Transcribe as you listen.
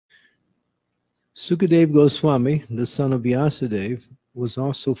Sukadeva Goswami, the son of Vyasadeva, was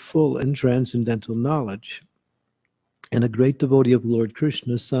also full in transcendental knowledge and a great devotee of Lord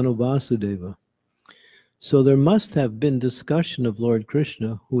Krishna, son of Vasudeva. So there must have been discussion of Lord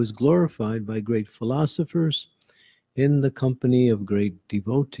Krishna, who is glorified by great philosophers in the company of great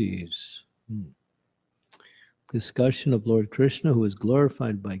devotees. Discussion of Lord Krishna, who is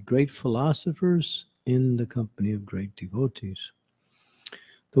glorified by great philosophers in the company of great devotees.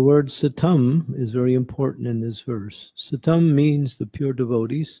 The word satam is very important in this verse. Satam means the pure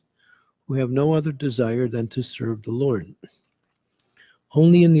devotees who have no other desire than to serve the Lord.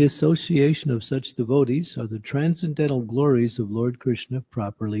 Only in the association of such devotees are the transcendental glories of Lord Krishna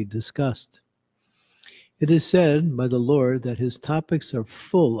properly discussed. It is said by the Lord that his topics are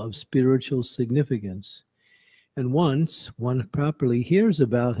full of spiritual significance. And once one properly hears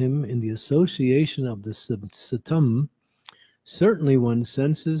about him in the association of the satam, certainly one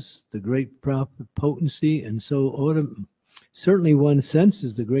senses the great potency, and so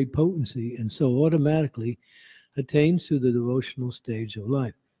automatically attains to the devotional stage of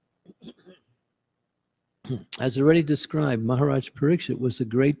life. As already described, Maharaj Parikshit was a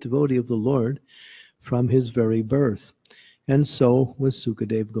great devotee of the Lord from his very birth, and so was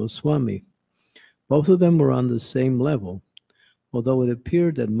Sukadeva Goswami. Both of them were on the same level, although it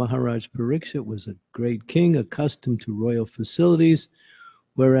appeared that Maharaj Parikshit was a great king accustomed to royal facilities,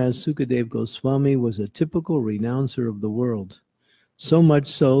 whereas Sukadeva Goswami was a typical renouncer of the world, so much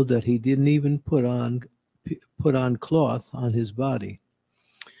so that he didn't even put on cloth on his body.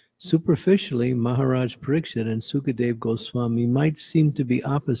 Superficially, Maharaj Parikshit and Sukadeva Goswami might seem to be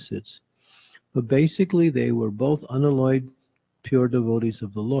opposites, but basically they were both unalloyed pure devotees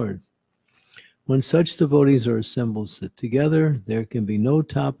of the Lord. When such devotees are assembled together, there can be no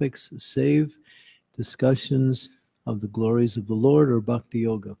topics save discussions of the glories of the Lord or Bhakti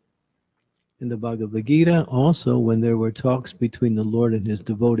Yoga. In the Bhagavad Gita, also, when there were talks between the Lord and his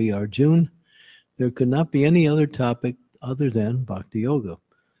devotee Arjuna, there could not be any other topic other than Bhakti Yoga.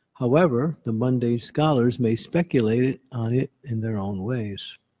 However, the mundane scholars may speculate on it in their own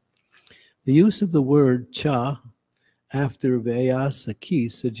ways. The use of the word cha after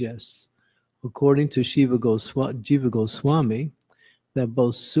Vyasaki suggests, according to Jiva Goswami, that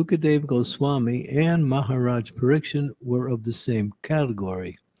both Sukadeva Goswami and Maharaj Parikshit were of the same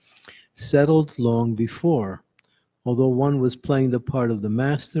category, settled long before, although one was playing the part of the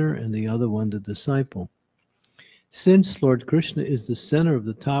master and the other one the disciple. Since Lord Krishna is the center of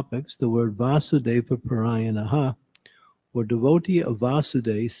the topics, the word Vasudeva Parayanaha, or devotee of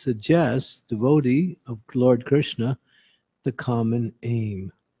Vasudeva, suggests devotee of Lord Krishna, the common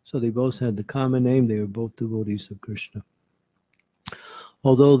aim. So they both had the common aim. They were both devotees of Krishna.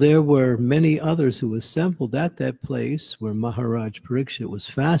 Although there were many others who assembled at that place where Maharaj Parikshit was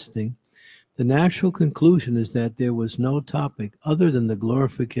fasting, the natural conclusion is that there was no topic other than the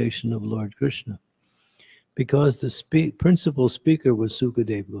glorification of Lord Krishna, because the principal speaker was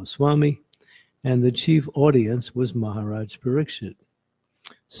Sukadeva Goswami, and the chief audience was Maharaj Parikshit.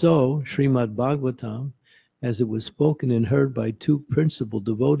 So, Srimad Bhagavatam, as it was spoken and heard by two principal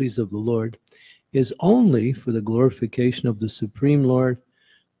devotees of the Lord, is only for the glorification of the Supreme Lord,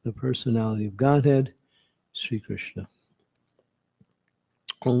 the personality of Godhead, Sri Krishna.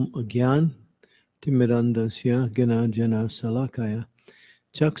 Om Agyan Timirandasya Gana Jana Salakaya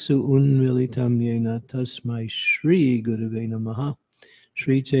Chaksu Unmilitam Yena Tasmai Shri Gurave Namaha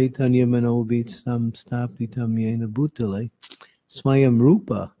Shri Chaitanya Manobitsam Stapitam Yena Bhutale Swayam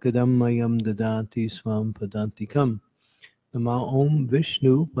Rupa Kadammayam Dadati Swam Padantikam Nama Om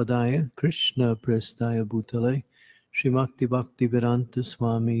Vishnu Padaya Krishna Prestaya Bhutale Srimakti Bhakti Vedanta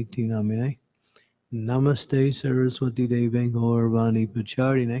Swami Tinamine Namaste Saraswati Deve Gaurvani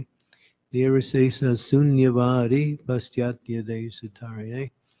Pacharine Nirasesa Sunyavari Pastyatya De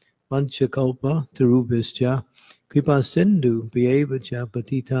Satarine Panchakalpa Tarubhischa Kripa Sindhu Bhyevacha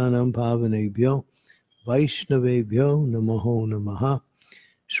Patitanam Pavanebhyo Vaishnavebhyo Namaho Namaha.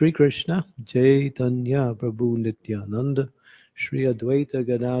 Shri Krishna Chaitanya Prabhu Nityananda Shri Advaita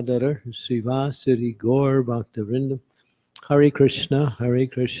Gadadhara Srivasari Gaur Bhaktivinoda Hare Krishna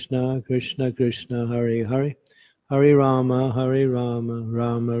Krishna Krishna Hare Hare Hare Rama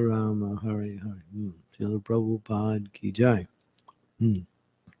Rama Rama Hare Hare. Srila Prabhupada Ki Jai.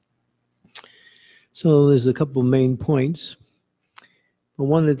 So there's a couple main points. But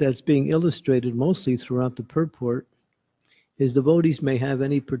one that's being illustrated mostly throughout the purport is devotees may have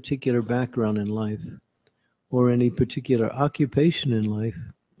any particular background in life, or any particular occupation in life,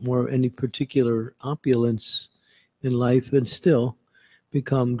 or any particular opulence in life, and still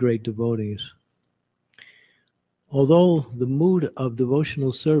become great devotees. Although the mood of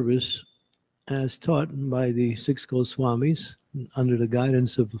devotional service as taught by the six Goswamis under the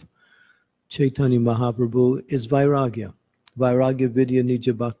guidance of Chaitanya Mahaprabhu, is Vairagya. Vairagya Vidya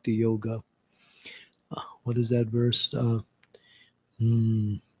Nija Bhakti Yoga. What is that verse? What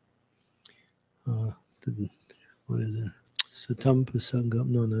is it? Satam Pasangam?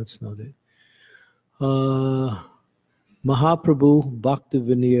 No, that's not it. Mahaprabhu Bhakti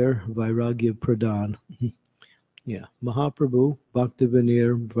Veneer Vairagya Pradhan. Yeah, Mahaprabhu Bhakti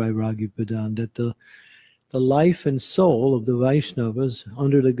Veneer Vairagya Pradhan. That the life and soul of the Vaishnavas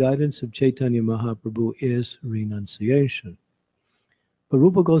under the guidance of Chaitanya Mahaprabhu is renunciation. But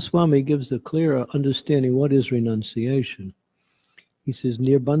Rupa Goswami gives a clear understanding what is renunciation. He says,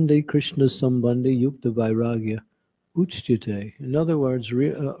 Nirbandhe Krishna Sambandhe Yukta Vairagya Uchtyate. In other words,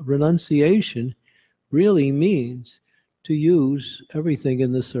 renunciation really means to use everything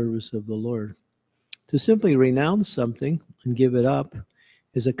in the service of the Lord. To simply renounce something and give it up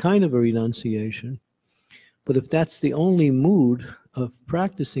is a kind of a renunciation. But if that's the only mood of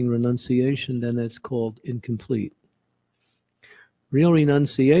practicing renunciation, then it's called incomplete. Real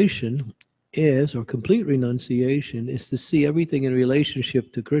renunciation is, or complete renunciation, is to see everything in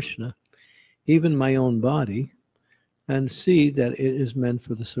relationship to Krishna, even my own body, and see that it is meant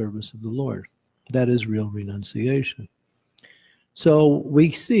for the service of the Lord. That is real renunciation. So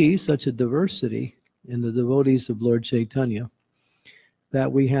we see such a diversity in the devotees of Lord Chaitanya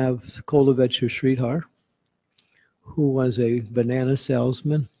that we have Kolavechra Sridhar, who was a banana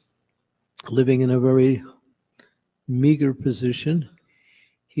salesman living in a very meager position.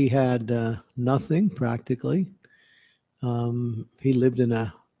 He had nothing practically. He lived in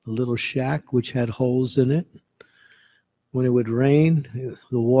a little shack which had holes in it. When it would rain,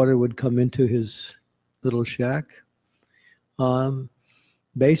 the water would come into his little shack.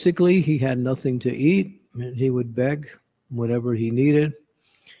 Basically, he had nothing to eat, and he would beg whatever he needed.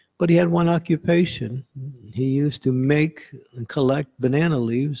 But he had one occupation. He used to make and collect banana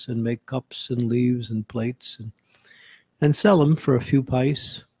leaves and make cups and leaves and plates and sell them for a few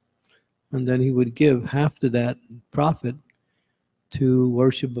pice. And then he would give half of that profit to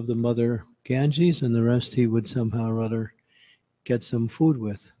worship of the Mother Ganges, and the rest he would somehow or other get some food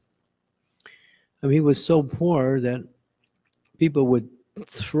with. I mean, he was so poor that people would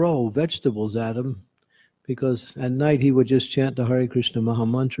throw vegetables at him, because at night he would just chant the Hare Krishna Maha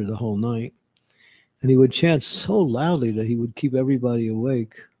Mantra the whole night. And he would chant so loudly that he would keep everybody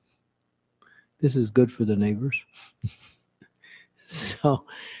awake. This is good for the neighbors. So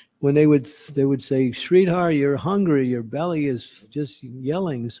when they would say, Sridhar, you're hungry, your belly is just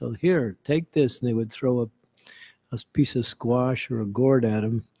yelling, so here, take this. And they would throw a piece of squash or a gourd at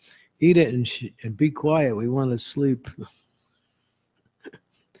him. Eat it and be quiet, we want to sleep.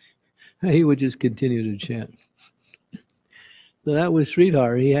 He would just continue to chant. So that was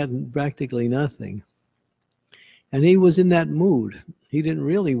Sridhar. He had practically nothing. And he was in that mood. He didn't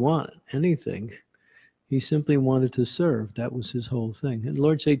really want anything. He simply wanted to serve. That was his whole thing. And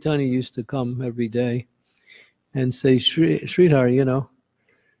Lord Chaitanya used to come every day and say, Sridhar,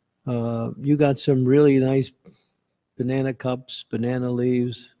 you got some really nice banana cups, banana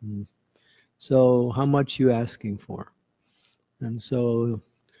leaves. So how much you asking for? And so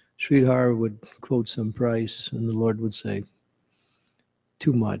Sridhar would quote some price, and the Lord would say,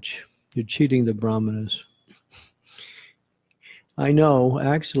 too much. You're cheating the brahmanas. I know,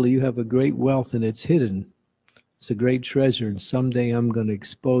 actually, you have a great wealth, and it's hidden. It's a great treasure, and someday I'm going to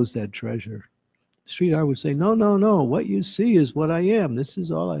expose that treasure. Sridhar would say, no, no, no. What you see is what I am. This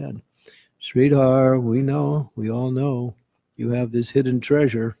is all I had. Sridhar, we know, we all know, you have this hidden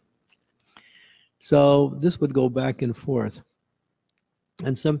treasure. So this would go back and forth.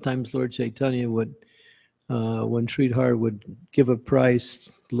 And sometimes Lord Chaitanya would, when Sridhar would give a price,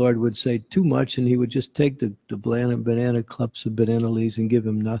 the Lord would say too much, and he would just take the banana clumps of banana leaves and give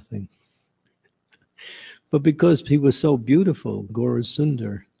him nothing. But because he was so beautiful, Gaura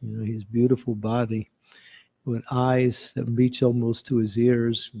Sundar, his beautiful body, with eyes that reach almost to his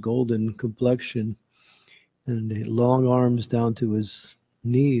ears, golden complexion, and long arms down to his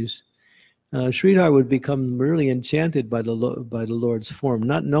knees, Sridhar would become really enchanted by the Lord's form,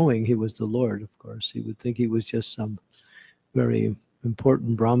 not knowing he was the Lord, of course. He would think he was just some very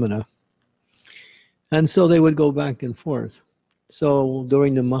important brahmana. And so they would go back and forth. So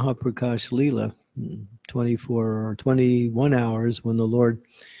during the Mahaprakash Leela, 24 or 21 hours, when the Lord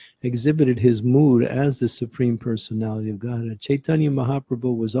exhibited his mood as the Supreme Personality of Godhead, Chaitanya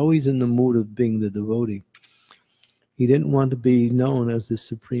Mahaprabhu was always in the mood of being the devotee. He didn't want to be known as the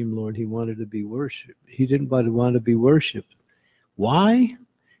Supreme Lord. He wanted to be worshipped. He didn't want to be worshipped. Why?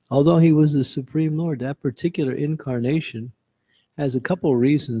 Although he was the Supreme Lord, that particular incarnation has a couple of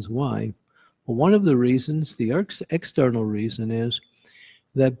reasons why. Well, one of the reasons, the external reason, is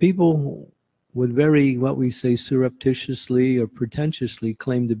that people would very, what we say, surreptitiously or pretentiously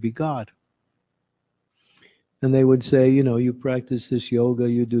claim to be God. And they would say, you know, you practice this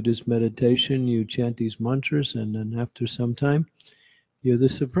yoga, you do this meditation, you chant these mantras, and then after some time, you're the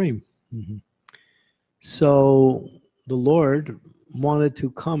Supreme. Mm-hmm. So the Lord wanted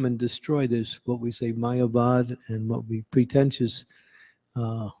to come and destroy this, what we say, Mayavad, and what we pretentious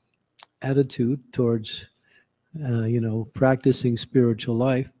attitude towards, practicing spiritual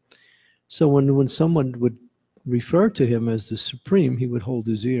life. So when someone would refer to him as the Supreme, he would hold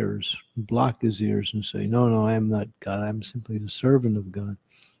his ears, block his ears, and say, no, I am not God. I'm simply the servant of God.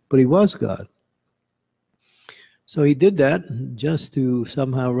 But he was God. So he did that just to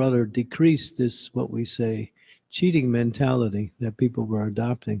somehow or other decrease this, what we say, cheating mentality that people were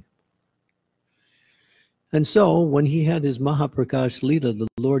adopting. And so when he had his Mahaprakash Leela, the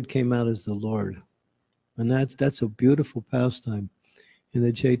Lord came out as the Lord. And that's a beautiful pastime in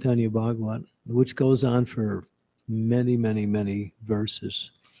the Chaitanya Bhagavat, which goes on for many, many, many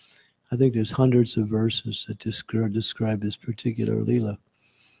verses. I think there's hundreds of verses that describe this particular Leela.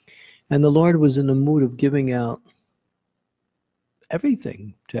 And the Lord was in the mood of giving out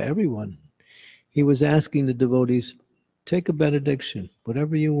everything to everyone. He was asking the devotees, take a benediction.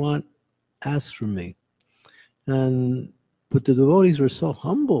 Whatever you want, ask from me. But the devotees were so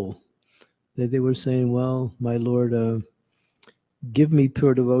humble that they were saying, well, my Lord, give me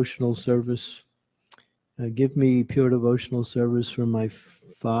pure devotional service. Give me pure devotional service from my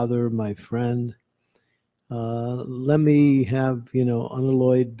father, my friend. Let me have,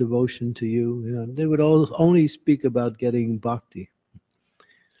 unalloyed devotion to you. They would only speak about getting bhakti.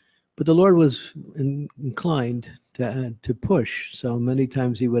 But the Lord was inclined to push. So many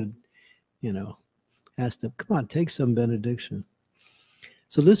times he would, ask them, come on, take some benediction.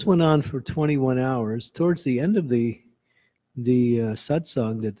 So this went on for 21 hours. Towards the end of the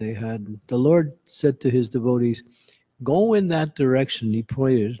satsang that they had, the Lord said to his devotees, go in that direction. He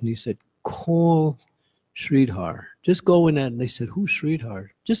pointed and he said, call Sridhar. Just go in that. And they said, who's Sridhar?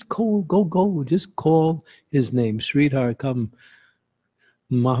 Just go. Just call his name. Sridhar, come.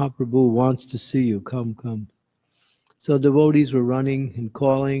 Mahaprabhu wants to see you. Come. So devotees were running and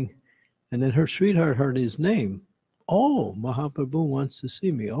calling. And then Sridhar heard his name. Oh, Mahaprabhu wants to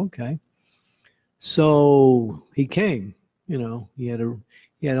see me. Okay. So he came. He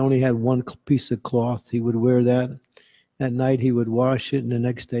had only had one piece of cloth. He would wear that. At night he would wash it, and the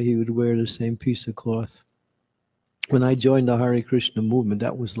next day he would wear the same piece of cloth. When I joined the Hare Krishna movement,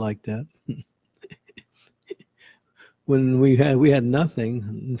 that was like that. When we had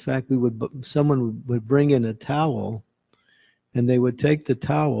nothing. In fact, someone would bring in a towel, and they would take the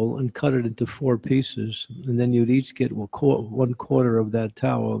towel and cut it into 4 pieces, and then you'd each get 1/4 of that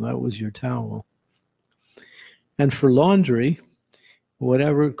towel, and that was your towel. And for laundry,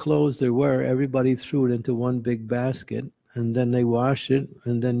 whatever clothes there were, everybody threw it into one big basket, and then they wash it,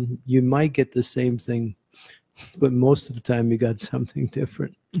 and then you might get the same thing, but most of the time you got something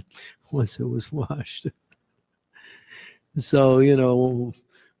different once it was washed. So,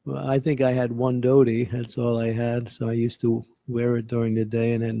 I think I had one dhoti. That's all I had. So I used to wear it during the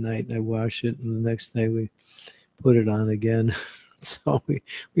day, and at night I wash it, and the next day we put it on again. So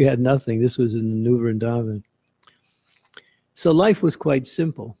we had nothing. This was in the New Vrindavan. So life was quite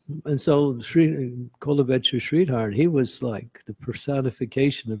simple. And so Kolavetra Sridhar, he was like the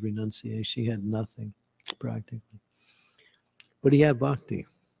personification of renunciation. He had nothing, practically. But he had bhakti.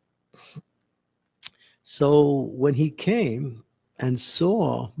 So when he came and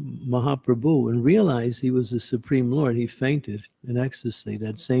saw Mahaprabhu and realized he was the Supreme Lord, he fainted in ecstasy.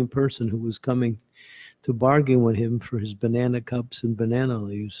 That same person who was coming to bargain with him for his banana cups and banana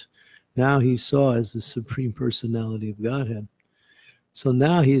leaves, now he saw as the Supreme Personality of Godhead. So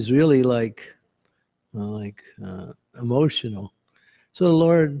now he's really like emotional. So the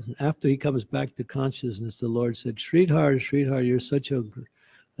Lord, after he comes back to consciousness, the Lord said, Sridhar, you're such a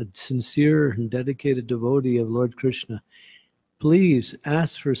sincere and dedicated devotee of Lord Krishna. Please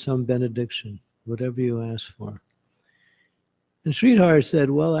ask for some benediction, whatever you ask for. And Sridhar said,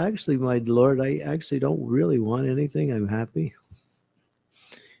 well, actually, my Lord, I actually don't really want anything. I'm happy.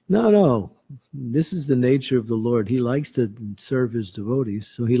 No. This is the nature of the Lord. He likes to serve his devotees,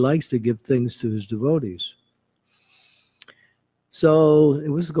 so he likes to give things to his devotees. So it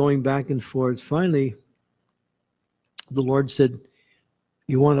was going back and forth. Finally, the Lord said,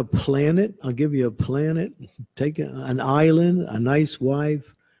 you want a planet? I'll give you a planet. Take an island, a nice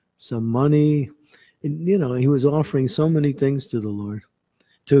wife, some money. And, he was offering so many things to the Lord,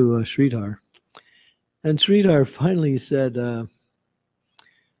 to Sridhar. And Sridhar finally said,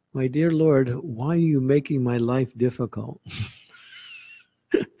 "My dear Lord, why are you making my life difficult?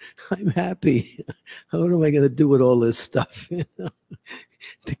 I'm happy. What am I going to do with all this stuff?" You know?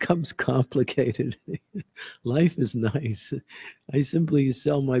 It becomes complicated. Life is nice. I simply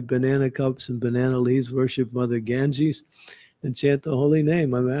sell my banana cups and banana leaves, worship Mother Ganges, and chant the holy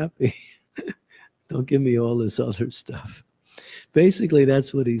name. I'm happy. Don't give me all this other stuff. Basically,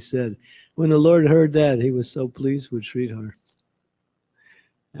 that's what he said. When the Lord heard that, he was so pleased with Sridhar.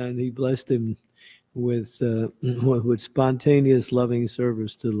 And he blessed him with spontaneous loving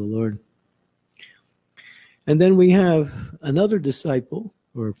service to the Lord. And then we have another disciple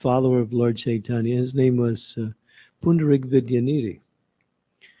or follower of Lord Chaitanya. His name was Pundarik Vidyanidhi.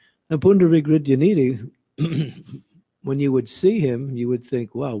 Now, Pundarik Vidyanidhi, when you would see him, you would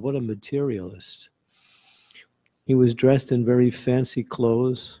think, wow, what a materialist. He was dressed in very fancy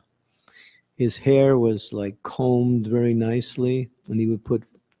clothes. His hair was like combed very nicely, and he would put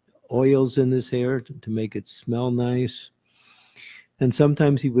oils in his hair to make it smell nice. And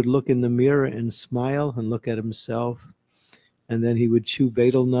sometimes he would look in the mirror and smile and look at himself, and then he would chew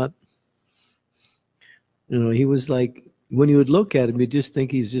betel nut. You know, he was like, when you would look at him, you just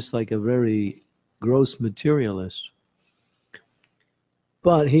think he's just like a very gross materialist.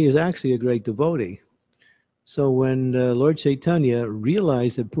 But he is actually a great devotee. So when Lord Chaitanya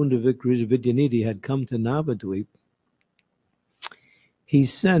realized that Pundarik Vidyanidhi had come to Navadvip, he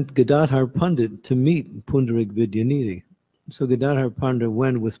sent Gadadhar Pandit to meet Pundarik Vidyanidhi. So Gadadhar Pandit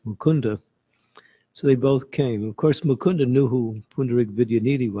went with Mukunda. So they both came. Of course, Mukunda knew who Pundarik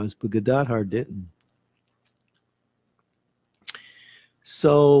Vidyanidhi was, but Gadadhar didn't.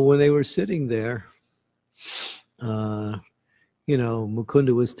 So when they were sitting there, you know,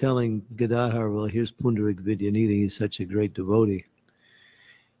 Mukunda was telling Gadadhar, well, here's Pundarik Vidyanidhi, he's such a great devotee.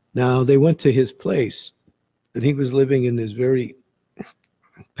 Now, they went to his place, and he was living in this very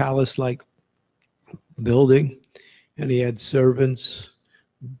palace-like building, and he had servants,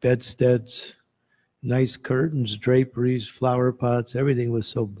 bedsteads, nice curtains, draperies, flower pots. Everything was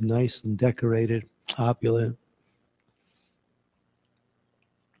so nice and decorated, opulent.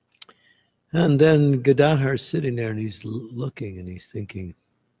 And then Gadadhar's sitting there, and he's looking, and he's thinking,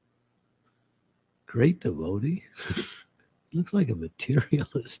 great devotee? Looks like a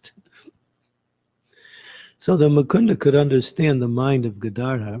materialist. So the Mukunda could understand the mind of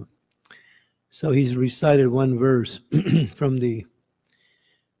Gadadhar. So he's recited one verse from the,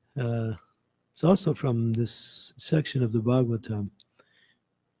 it's also from this section of the Bhagavatam.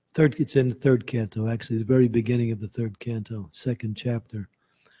 It's in the third canto, actually, the very beginning of the third canto, second chapter.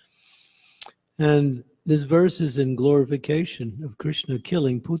 And this verse is in glorification of Krishna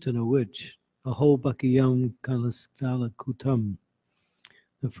killing Putana witch. Aho Bhakiyam Kalastala Kutam.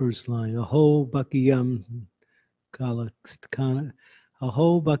 The first line. Aho Bhakiyam Kalastana.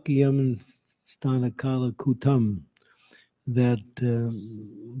 Aho Bhakiyam Stanakala Kutam. That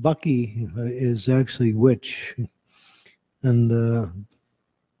Bhakti is actually witch. And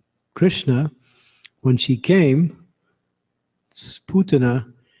Krishna, when she came,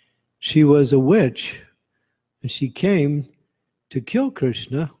 Putana, she was a witch, and she came to kill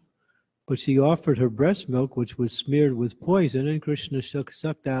Krishna, but she offered her breast milk, which was smeared with poison, and Krishna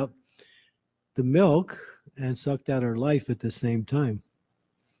sucked out the milk and sucked out her life at the same time.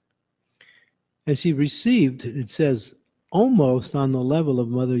 And she received, it says, almost on the level of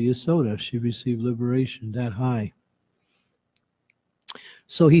Mother Yasoda, she received liberation that high.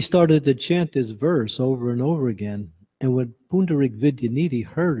 So he started to chant this verse over and over again. And when Pundarik Vidyanidhi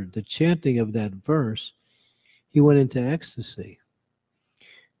heard the chanting of that verse, he went into ecstasy.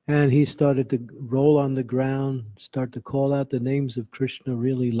 And he started to roll on the ground, start to call out the names of Krishna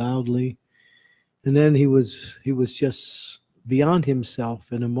really loudly. And then he was just beyond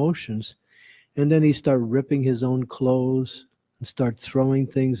himself in emotions. And then he started ripping his own clothes and start throwing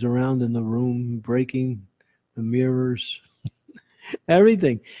things around in the room, breaking the mirrors,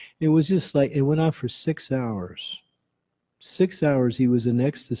 everything. It was just like, it went on for 6 hours. 6 hours he was in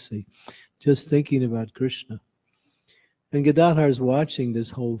ecstasy, just thinking about Krishna. And Gadadhar's watching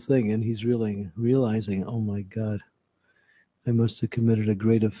this whole thing, and he's really realizing, oh my God, I must have committed a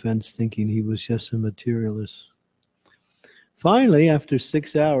great offense thinking he was just a materialist. Finally, after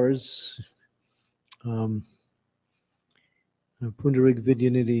 6 hours, Pundarik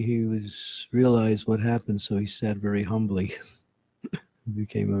Vidyanidhi, he realized what happened, so he sat very humbly. He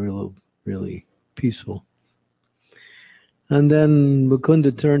became really peaceful. And then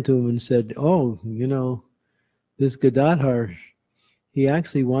Mukunda turned to him and said, oh, you know, this Gadadhar, he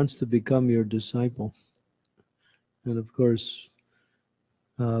actually wants to become your disciple. And of course,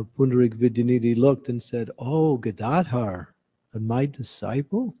 Pundarik Vidyanidhi looked and said, oh, Gadadhar, my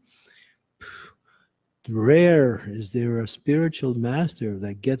disciple? Rare is there a spiritual master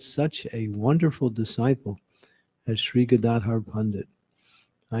that gets such a wonderful disciple as Sri Gadadhar Pandit.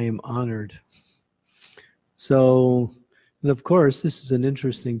 I am honored. So, and of course, this is an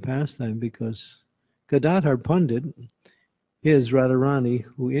interesting pastime because Gadadhar Pandit is Radharani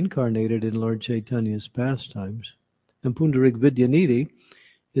who incarnated in Lord Chaitanya's pastimes. And Pundarik Vidyanidhi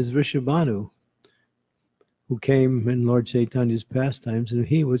is Vrishabhanu, who came in Lord Chaitanya's pastimes, and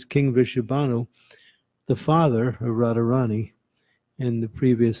he was King Vrishabhanu, the father of Radharani in the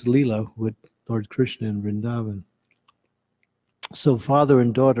previous Leela with Lord Krishna in Vrindavan. So father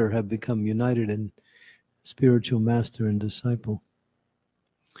and daughter have become united in spiritual master and disciple.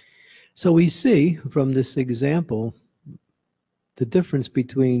 So we see from this example the difference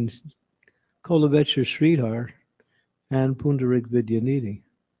between Kolavechar Sridhar and Pundarik Vidyanidhi.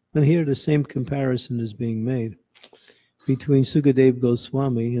 And here the same comparison is being made between Sukadev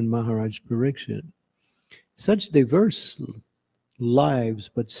Goswami and Maharaj Pariksit. Such diverse lives,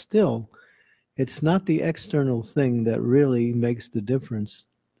 but still, it's not the external thing that really makes the difference.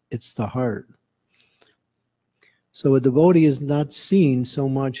 It's the heart. So a devotee is not seen so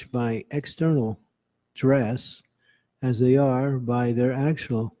much by external dress as they are by their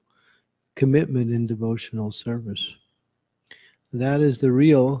actual commitment in devotional service. That is the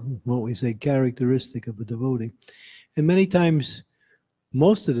real, what we say, characteristic of a devotee. And many times,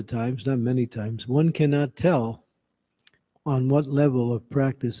 most of the times, not many times, one cannot tell on what level of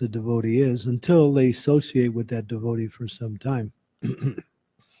practice a devotee is until they associate with that devotee for some time.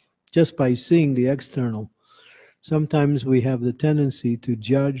 Just by seeing the external. Sometimes we have the tendency to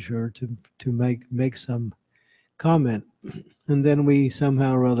judge or to make some comment, and then we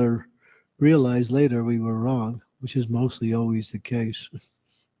somehow or other realize later we were wrong, which is mostly always the case.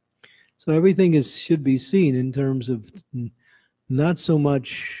 So everything should be seen in terms of not so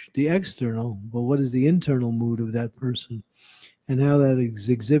much the external, but what is the internal mood of that person and how that is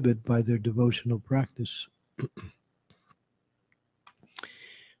exhibited by their devotional practice.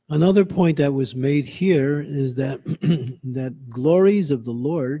 Another point that was made here is that that glories of the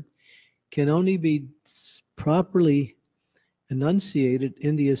Lord can only be properly enunciated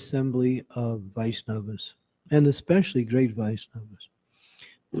in the assembly of Vaishnavas, and especially great Vaishnavas.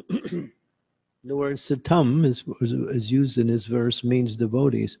 The word satam is used in this verse, means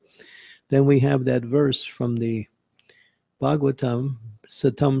devotees. Then we have that verse from the Bhagavatam,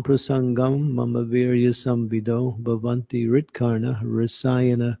 satam prasangam mama virya samvido bhavanti ritkarna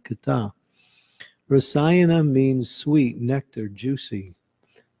rasayana kata. Rasayana means sweet, nectar, juicy,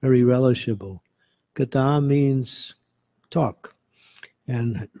 very relishable. Kata means talk.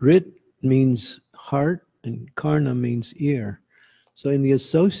 And rit means heart, and karna means ear. So in the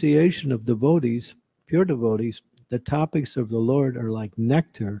association of devotees, pure devotees, the topics of the Lord are like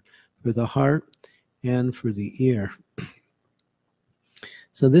nectar for the heart and for the ear.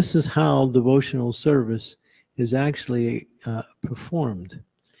 So this is how devotional service is actually performed.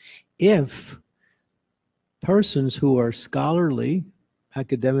 If persons who are scholarly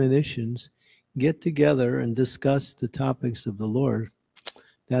academicians get together and discuss the topics of the Lord,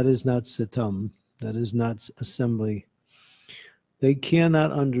 that is not satam, that is not assembly. They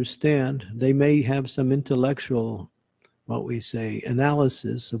cannot understand. They may have some intellectual, what we say,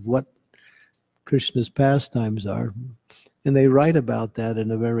 analysis of what Krishna's pastimes are, and they write about that in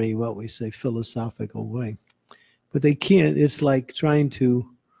a very, what we say, philosophical way. But they can't. It's like trying to,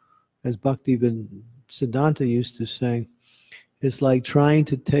 as Bhaktivedanta used to say, it's like trying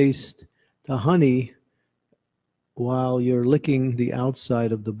to taste the honey while you're licking the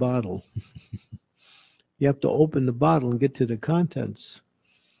outside of the bottle. You have to open the bottle and get to the contents.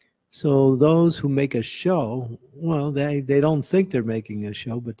 So those who make a show, well, they don't think they're making a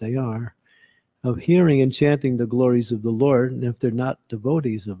show, but they are, of hearing and chanting the glories of the Lord. And if they're not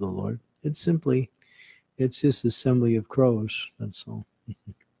devotees of the Lord, it's just assembly of crows, that's all.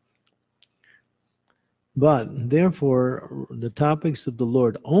 But therefore, the topics of the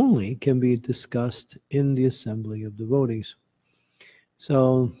Lord only can be discussed in the assembly of devotees.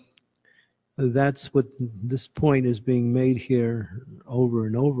 So that's what this point is being made here over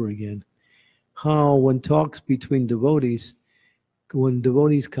and over again. How when talks between devotees, when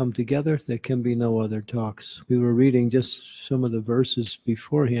devotees come together, there can be no other talks. We were reading just some of the verses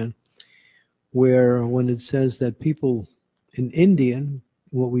beforehand, where when it says that people in Indian,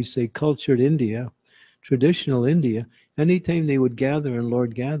 what we say cultured India, traditional India, anytime they would gather in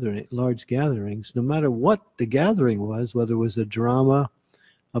large gatherings, no matter what the gathering was, whether it was a drama,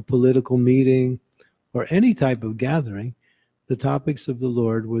 a political meeting, or any type of gathering, the topics of the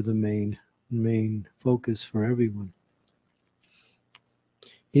Lord were the main focus for everyone.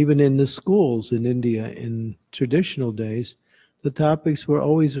 Even in the schools in India in traditional days, the topics were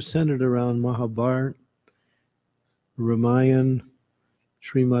always centered around Mahabharata, Ramayana,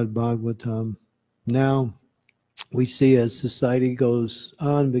 Srimad Bhagavatam. Now we see as society goes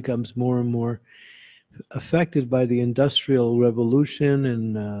on, becomes more and more affected by the Industrial Revolution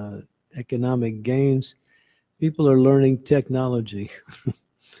and economic gains, people are learning technology,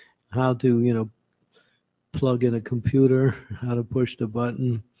 how to, plug in a computer, how to push the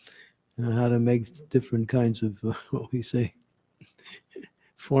button, how to make different kinds of, what we say,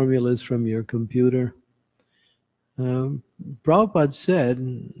 formulas from your computer. Prabhupada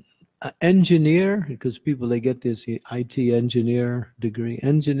said, engineer, because people, they get this IT engineer degree.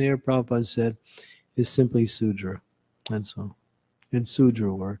 Engineer, Prabhupada said, is simply Sudra. That's all. It's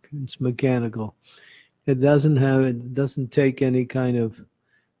Sudra work. It's mechanical. It doesn't take any kind of,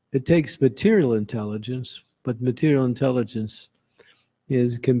 it takes material intelligence, but material intelligence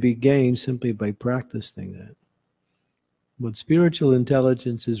can be gained simply by practicing that. But spiritual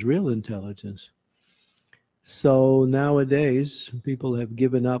intelligence is real intelligence. So nowadays, people have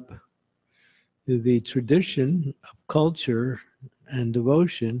given up the tradition of culture and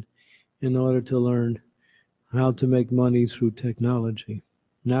devotion in order to learn how to make money through technology.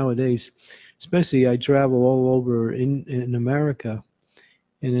 Nowadays, especially I travel all over in America,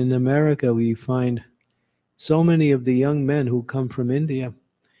 and in America we find so many of the young men who come from India,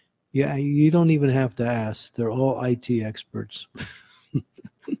 yeah, you don't even have to ask. They're all IT experts.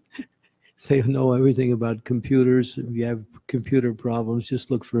 They know everything about computers. If you have computer problems, just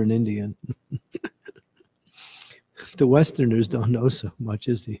look for an Indian. The Westerners don't know so much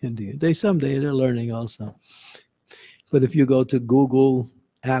as the Indian. Someday they're learning also. But if you go to Google,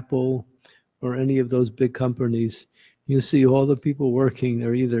 Apple, or any of those big companies, you see all the people working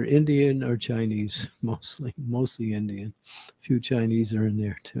are either Indian or Chinese, mostly Indian. A few Chinese are in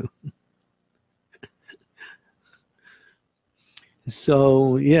there too.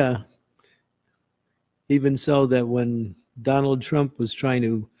 So, yeah, even so that when Donald Trump was trying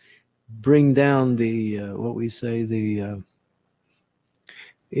to bring down the, the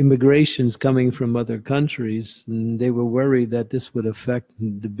immigrations coming from other countries, and they were worried that this would affect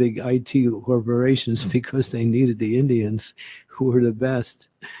the big IT corporations because they needed the Indians who were the best.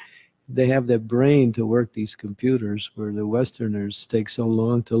 They have the brain to work these computers, where the Westerners take so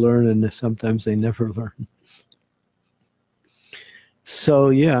long to learn and sometimes they never learn.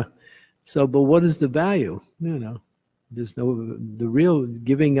 So, yeah. So, but what is the value? There's the real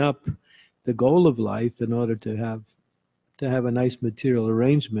giving up the goal of life in order to have a nice material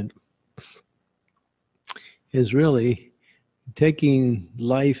arrangement is really taking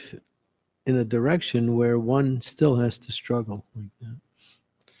life in a direction where one still has to struggle like that.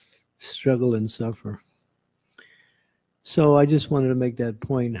 Struggle and suffer. So I just wanted to make that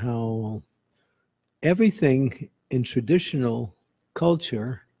point, how everything in traditional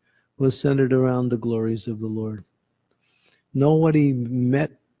culture was centered around the glories of the Lord. Nobody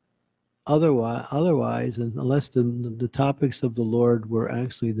met otherwise unless the topics of the Lord were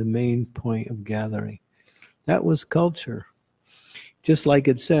actually the main point of gathering. That was culture. Just like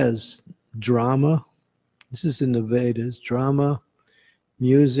it says, drama, this is in the Vedas, drama,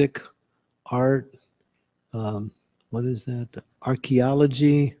 music, art, what is that?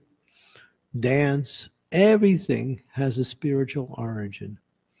 Archaeology, dance, everything has a spiritual origin.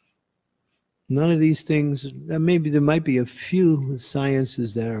 None of these things, maybe there might be a few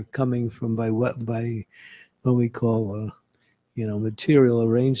sciences that are coming from by what we call, material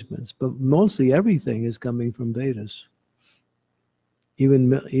arrangements, but mostly everything is coming from Vedas.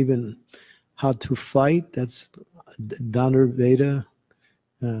 Even how to fight, that's Dhanurveda,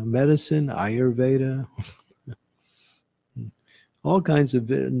 medicine, Ayurveda, all kinds of,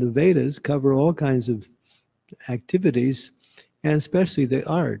 the Vedas cover all kinds of activities, and especially the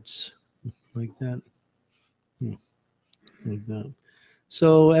arts. Like that. Like that.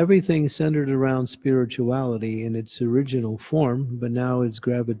 So everything centered around spirituality in its original form, but now it's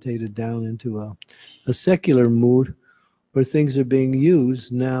gravitated down into a secular mood where things are being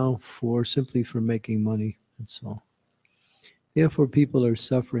used now simply for making money. That's all. Therefore, people are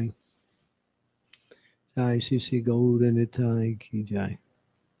suffering. Jai Sisi Gaura Nitai Ki Jai.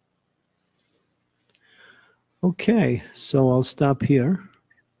 Okay, so I'll stop here.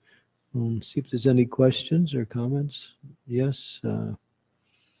 See if there's any questions or comments. Yes,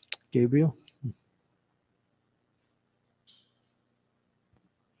 Gabriel?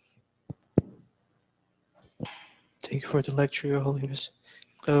 Thank you for the lecture, Your Holiness.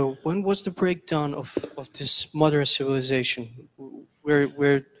 When was the breakdown of this modern civilization? Where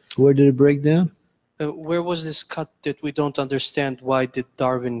did it break down? Where was this cut that we don't understand? Why did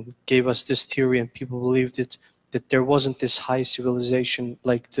Darwin gave us this theory and people believed it, that there wasn't this high civilization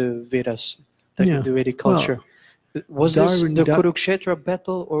like the Vedas, like Yeah. the Vedic Well, culture? Was Darwin- this the Kurukshetra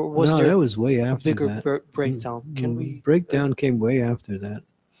battle, or was no, there that was way a after bigger that. breakdown? Can we Breakdown came way after that.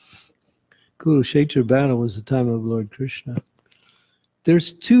 Kurukshetra battle was the time of Lord Krishna.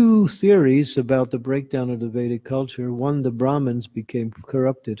 There's two theories about the breakdown of the Vedic culture. One, the Brahmins became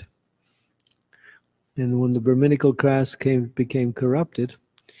corrupted. And when the Brahminical class became corrupted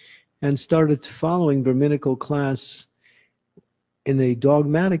and started following Brahminical class in a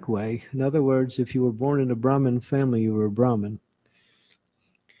dogmatic way, in other words, if you were born in a Brahmin family, you were a Brahmin,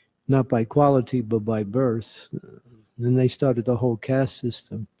 not by quality, but by birth. Then they started the whole caste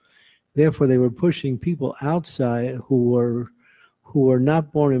system. Therefore, they were pushing people outside who were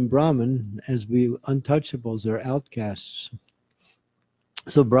not born in Brahmin as untouchables or outcasts.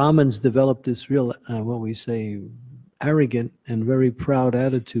 So Brahmins developed this real, what we say, arrogant and very proud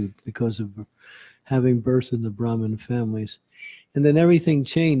attitude because of having birth in the Brahmin families. And then everything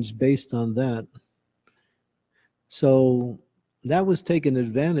changed based on that. So that was taken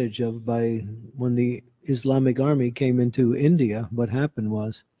advantage of by when the Islamic army came into India. What happened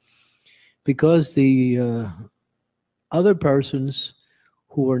was, because the other persons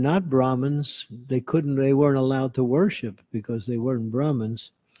who were not Brahmins, they weren't allowed to worship because they weren't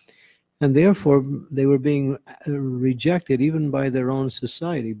Brahmins. And therefore, they were being rejected even by their own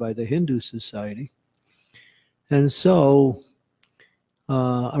society, by the Hindu society. And so,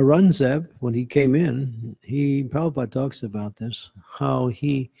 Aurangzeb, when he came in, Prabhupada talks about this, how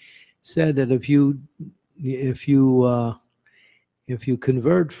he said that if you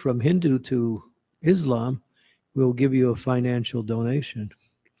convert from Hindu to Islam, we'll give you a financial donation.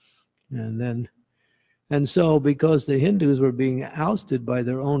 And so because the Hindus were being ousted by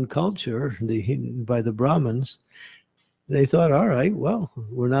their own culture, by the Brahmins, they thought, all right, well,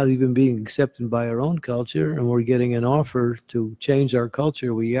 we're not even being accepted by our own culture, and we're getting an offer to change our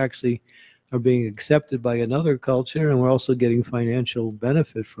culture. We actually are being accepted by another culture, and we're also getting financial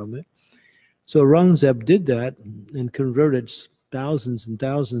benefit from it. So Aurangzeb did that and converted thousands and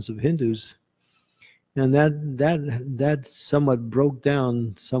thousands of Hindus. And that somewhat broke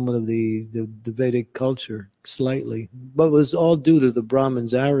down somewhat of the Vedic culture slightly, but it was all due to the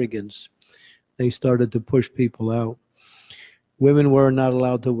Brahmins' arrogance. They started to push people out. Women were not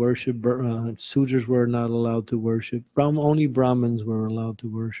allowed to worship. Sudras were not allowed to worship. Only Brahmins were allowed to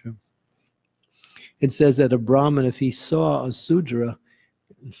worship. It says that a Brahmin, if he saw a Sudra,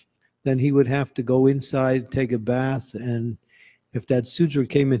 then he would have to go inside, take a bath, and if that Sudra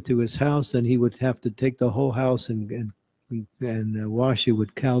came into his house, then he would have to take the whole house and wash it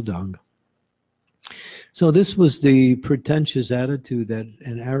with cow dung. So this was the pretentious attitude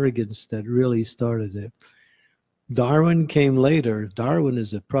and arrogance that really started it. Darwin came later. Darwin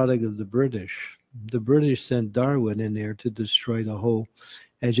is a product of the British. The British sent Darwin in there to destroy the whole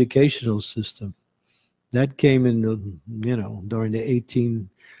educational system. That came in during the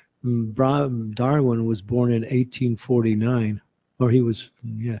Darwin was born in 1849. Or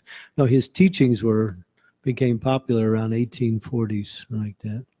his teachings became popular around 1840s, like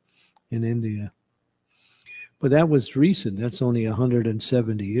that, in India. But that was recent. That's only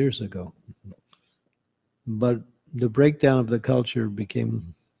 170 years ago. But the breakdown of the culture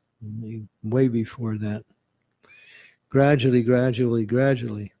became way before that. Gradually.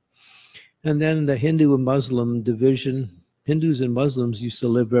 And then the Hindu and Muslim division. Hindus and Muslims used to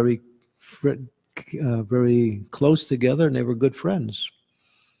live very close together, and they were good friends.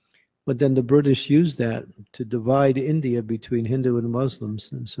 But then the British used that to divide India between Hindu and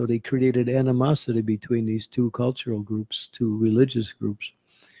Muslims, and so they created animosity between these two cultural groups, two religious groups.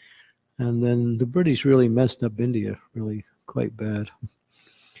 And then the British really messed up India, really quite bad.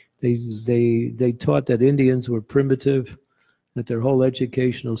 They taught that Indians were primitive, that their whole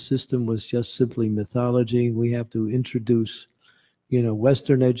educational system was just simply mythology. We have to introduce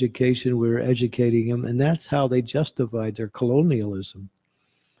Western education. We're educating them, and that's how they justified their colonialism.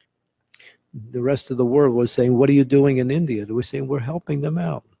 The rest of the world was saying, what are you doing in India? They were saying, we're helping them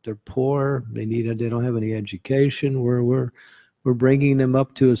out. They're poor. They don't have any education. We're bringing them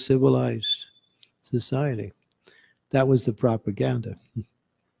up to a civilized society. That was the propaganda.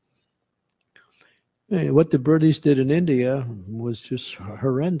 And what the British did in India was just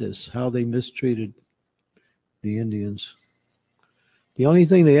horrendous, how they mistreated the Indians. The only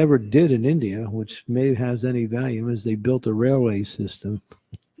thing they ever did in India, which may has any value, is they built a railway system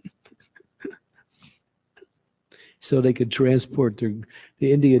so they could transport the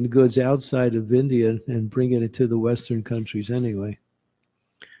Indian goods outside of India and bring it into the Western countries anyway.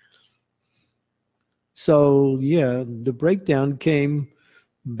 So yeah, the breakdown came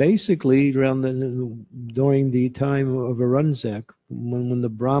basically around during the time of Arunzak, when the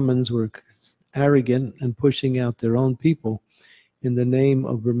Brahmins were arrogant and pushing out their own people in the name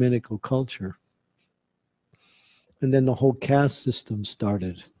of Brahminical culture. And then the whole caste system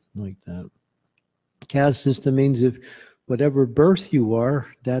started like that. Caste system means if whatever birth you are,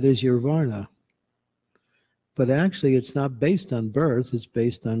 that is your varna. But actually, it's not based on birth, it's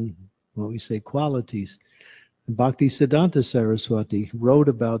based on what we say qualities. Bhakti Siddhanta Saraswati wrote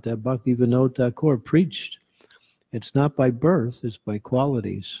about that. Bhakti Vinod Thakur preached. It's not by birth, it's by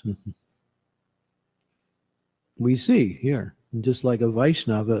qualities. We see here, just like a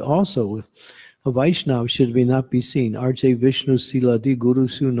Vaishnava, also a Vaishnava should not be seen. Arche Vishnu Siladi Guru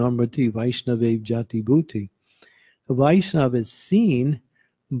Su Narmati Vaishnave Jati Bhuti. A Vaishnava is seen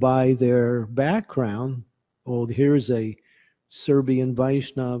by their background. Oh, here's a Serbian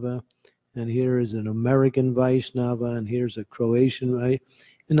Vaishnava, and here is an American Vaishnava, and here's a Croatian Vaishnava.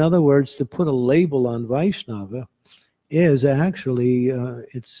 In other words, to put a label on Vaishnava is actually,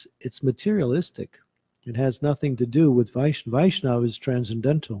 it's materialistic. It has nothing to do with Vaishnava. Vaishnava is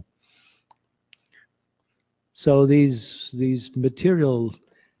transcendental. So these material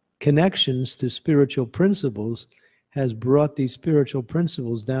connections to spiritual principles has brought these spiritual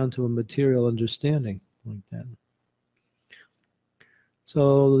principles down to a material understanding like that.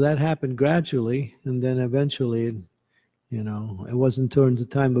 So that happened gradually, and then eventually, you know, it wasn't during the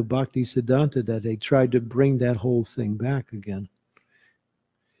time of Bhakti Siddhanta that they tried to bring that whole thing back again.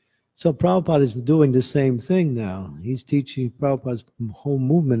 So Prabhupada is doing the same thing now. He's teaching, Prabhupada's whole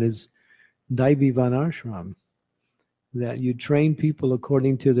movement is Daivi Vanashram, that you train people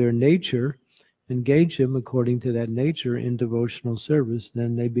according to their nature, engage them according to that nature in devotional service,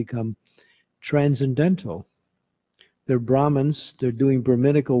 then they become transcendental. They're Brahmins, they're doing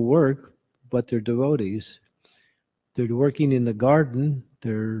Brahminical work, but they're devotees. They're working in the garden,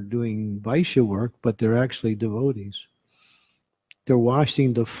 they're doing Vaishya work, but they're actually devotees. They're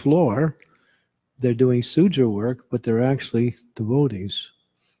washing the floor, they're doing Sudra work, but they're actually devotees.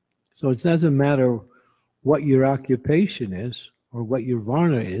 So it doesn't matter what your occupation is or what your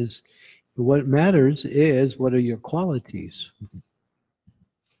varna is. What matters is what are your qualities.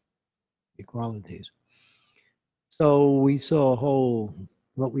 Your qualities. So we saw a whole,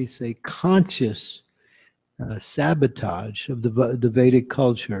 what we say, conscious sabotage of the Vedic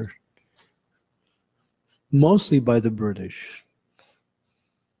culture, mostly by the British.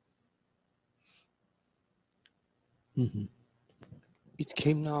 Mm-hmm. It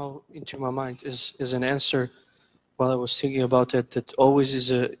came now into my mind as an answer while I was thinking about it, that always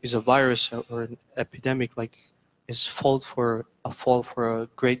is a virus or an epidemic, like is a fall for a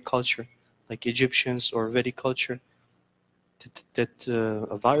great culture, like Egyptians or Vedic culture, that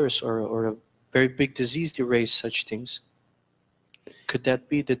a virus or a very big disease erased such things. Could that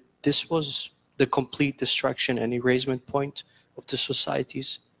be that this was the complete destruction and erasement point of the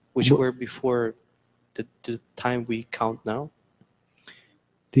societies, which were before the time we count now?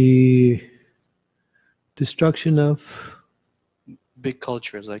 The destruction of big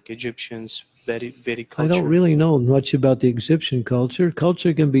cultures like Egyptians, Vedic culture. I don't really know much about the Egyptian culture.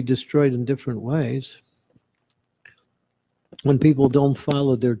 Culture can be destroyed in different ways. When people don't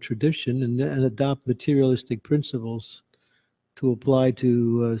follow their tradition and adopt materialistic principles to apply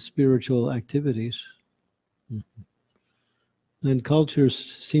to spiritual activities. Mm-hmm. And culture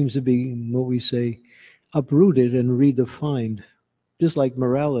seems to be, what we say, uprooted and redefined. Just like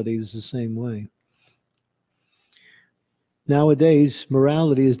morality is the same way. Nowadays,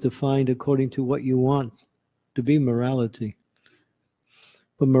 morality is defined according to what you want to be morality.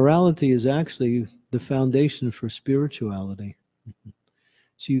 But morality is actually the foundation for spirituality.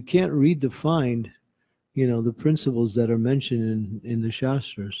 So you can't redefine, the principles that are mentioned in the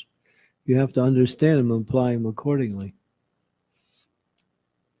Shastras. You have to understand them and apply them accordingly.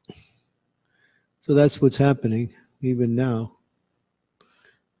 So that's what's happening even now.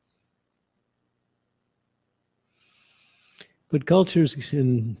 But cultures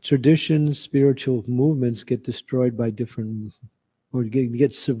and traditions, spiritual movements get destroyed by different, or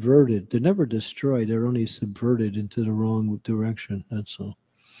get subverted. They're never destroyed, they're only subverted into the wrong direction, that's all.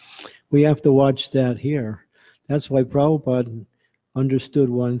 We have to watch that here. That's why Prabhupada understood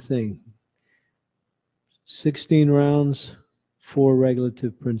one thing. 16 rounds, 4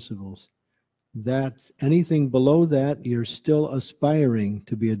 regulative principles. That anything below that, you're still aspiring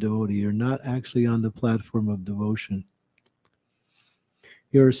to be a devotee. You're not actually on the platform of devotion.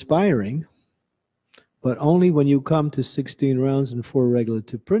 You're aspiring, but only when you come to 16 rounds and 4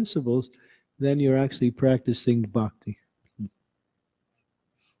 regulative principles, then you're actually practicing bhakti.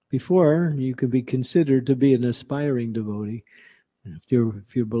 Before, you could be considered to be an aspiring devotee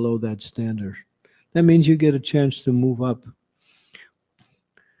if you're below that standard. That means you get a chance to move up.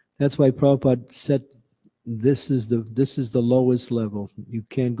 That's why Prabhupada said this is the lowest level. You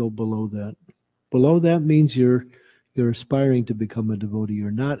can't go below that. Below that means you're aspiring to become a devotee.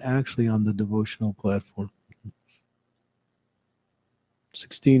 You're not actually on the devotional platform.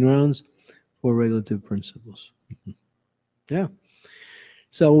 16 rounds, 4 regulative principles. Yeah.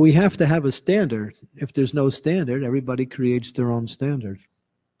 So we have to have a standard. If there's no standard, everybody creates their own standard.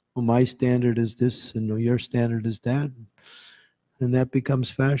 Well, my standard is this, and your standard is that. And that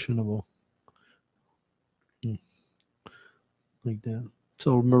becomes fashionable. Like that.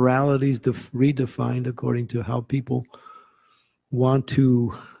 So morality is redefined according to how people want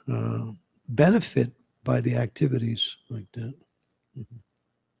to benefit by the activities like that.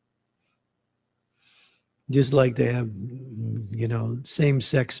 Just like they have,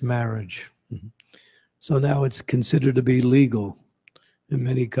 same-sex marriage. So now it's considered to be legal in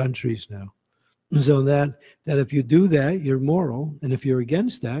many countries now. So that if you do that, you're moral, and if you're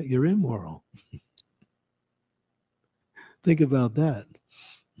against that, you're immoral. Think about that.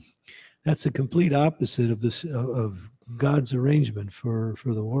 That's the complete opposite of this of God's arrangement for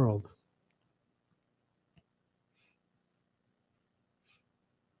the world.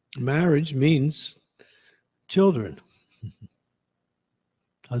 Marriage means children,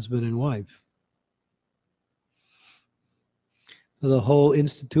 husband and wife. So the whole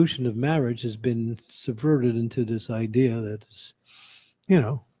institution of marriage has been subverted into this idea that is,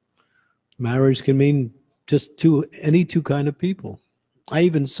 marriage can mean just any two kind of people. I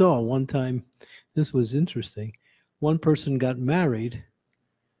even saw one time, this was interesting, one person got married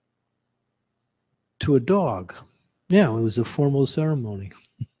to a dog. Yeah, it was a formal ceremony.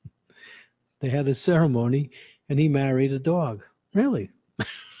 They had a ceremony, and he married a dog. Really? It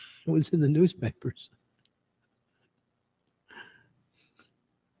was in the newspapers.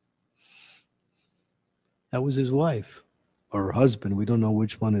 That was his wife or husband. We don't know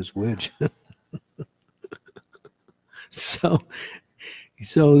which one is which. So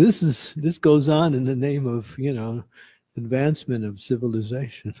this goes on in the name of, advancement of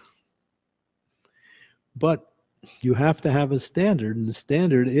civilization. But you have to have a standard, and the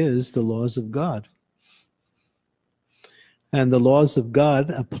standard is the laws of God. And the laws of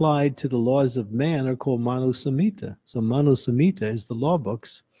God applied to the laws of man are called Manusamhita. So Manusamhita is the law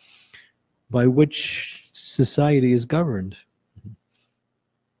books by which society is governed.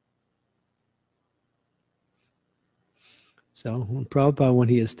 So Prabhupada, when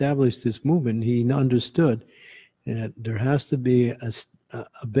he established this movement, he understood that there has to be a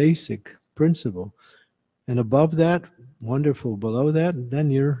basic principle. And above that, wonderful. Below that,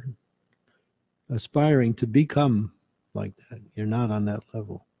 then you're aspiring to become like that. You're not on that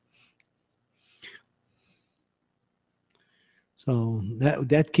level. So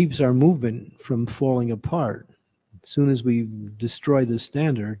that keeps our movement from falling apart. As soon as we destroy the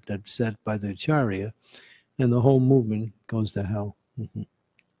standard that's set by the Acharya, then the whole movement goes to hell.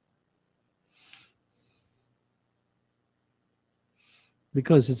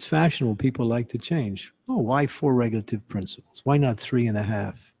 Because it's fashionable, people like to change. Oh, why 4 regulative principles? Why not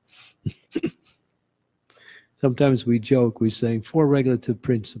 3.5? Sometimes we joke, we say 4 regulative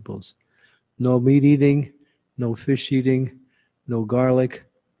principles. No meat eating, no fish eating, no garlic,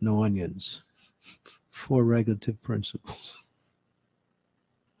 no onions. 4 regulative principles.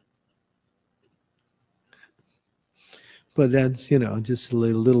 But that's, just a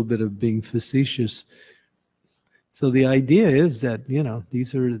little bit of being facetious. So the idea is that,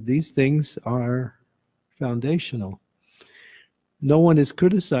 these things are foundational. No one is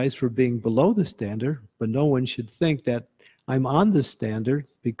criticized for being below the standard, but no one should think that I'm on the standard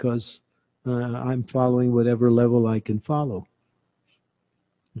because I'm following whatever level I can follow.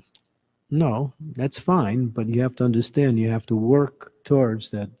 No, that's fine, but you have to understand you have to work towards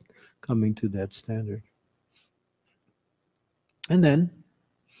that, coming to that standard. And then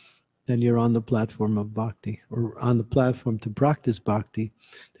you're on the platform of bhakti, or on the platform to practice bhakti.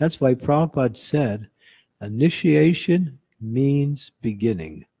 That's why Prabhupada said, initiation means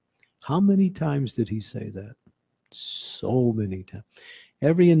beginning. How many times did he say that? So many times.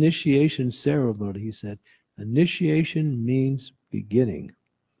 Every initiation ceremony, he said, initiation means beginning.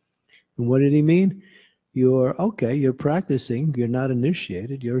 And what did he mean? You're practicing, you're not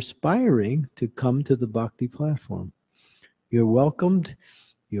initiated, you're aspiring to come to the bhakti platform. You're welcomed,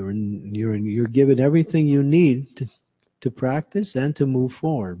 you're given everything you need to practice and to move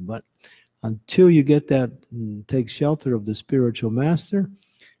forward. But until you get that, take shelter of the spiritual master,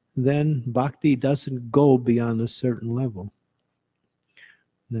 then bhakti doesn't go beyond a certain level.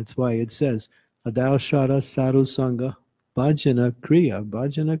 That's why it says, Adaushara Sadhu Sangha Bhajana Kriya.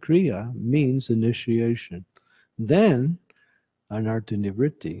 Bhajana Kriya means initiation. Then, Anartha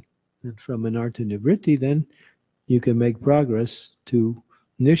Nivritti. And from Anartha Nivritti, then you can make progress to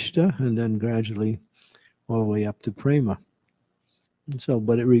Nishta and then gradually all the way up to Prema. And so,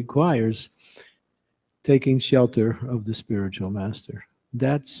 but it requires taking shelter of the spiritual master.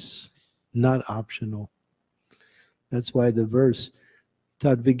 That's not optional. That's why the verse,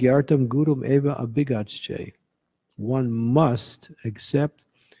 Tad Vigyartam Gurum Eva Abhigatsche. One must accept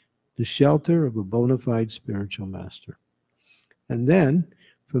the shelter of a bona fide spiritual master. And then,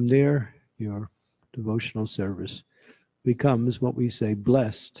 from there, your devotional service becomes what we say,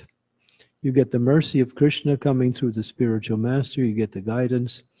 blessed. You get the mercy of Krishna coming through the spiritual master, you get the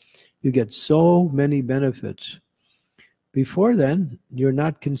guidance, you get so many benefits. Before then, you're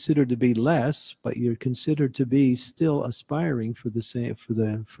not considered to be less, but you're considered to be still aspiring for the same for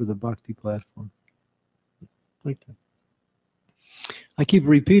the bhakti platform. Like that. I keep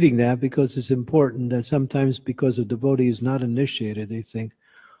repeating that because it's important that sometimes because a devotee is not initiated, they think,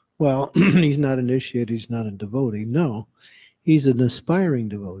 well, he's not initiated, he's not a devotee. No, he's an aspiring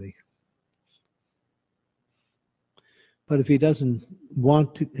devotee. But if he doesn't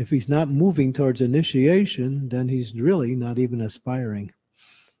want to, if he's not moving towards initiation, then he's really not even aspiring.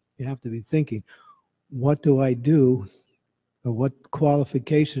 You have to be thinking, what do I do, or what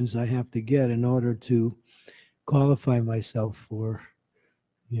qualifications I have to get in order to qualify myself for,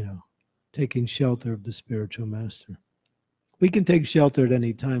 taking shelter of the spiritual master. We can take shelter at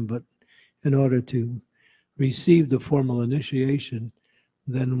any time, but in order to receive the formal initiation,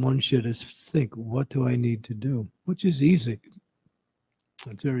 then one should think, what do I need to do? Which is easy.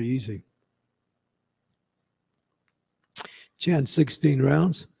 It's very easy. Chant 16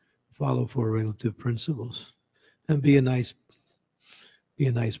 rounds, follow 4 relative principles, and be a nice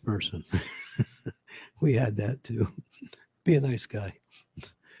person. We had that too. Be a nice guy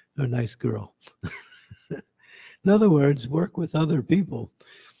or a nice girl. In other words, work with other people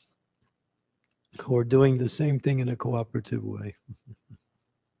who are doing the same thing in a cooperative way.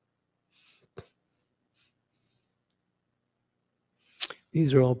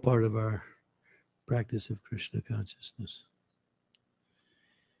 These are all part of our practice of Krishna consciousness.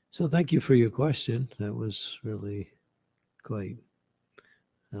 So thank you for your question. That was really quite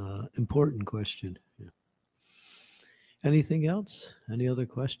important question. Yeah. Anything else? Any other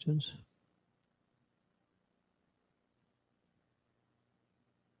questions?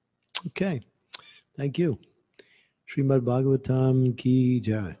 Okay. Thank you. Srimad Bhagavatam ki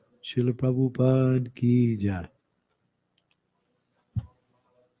jai. Srila Prabhupada ki jai.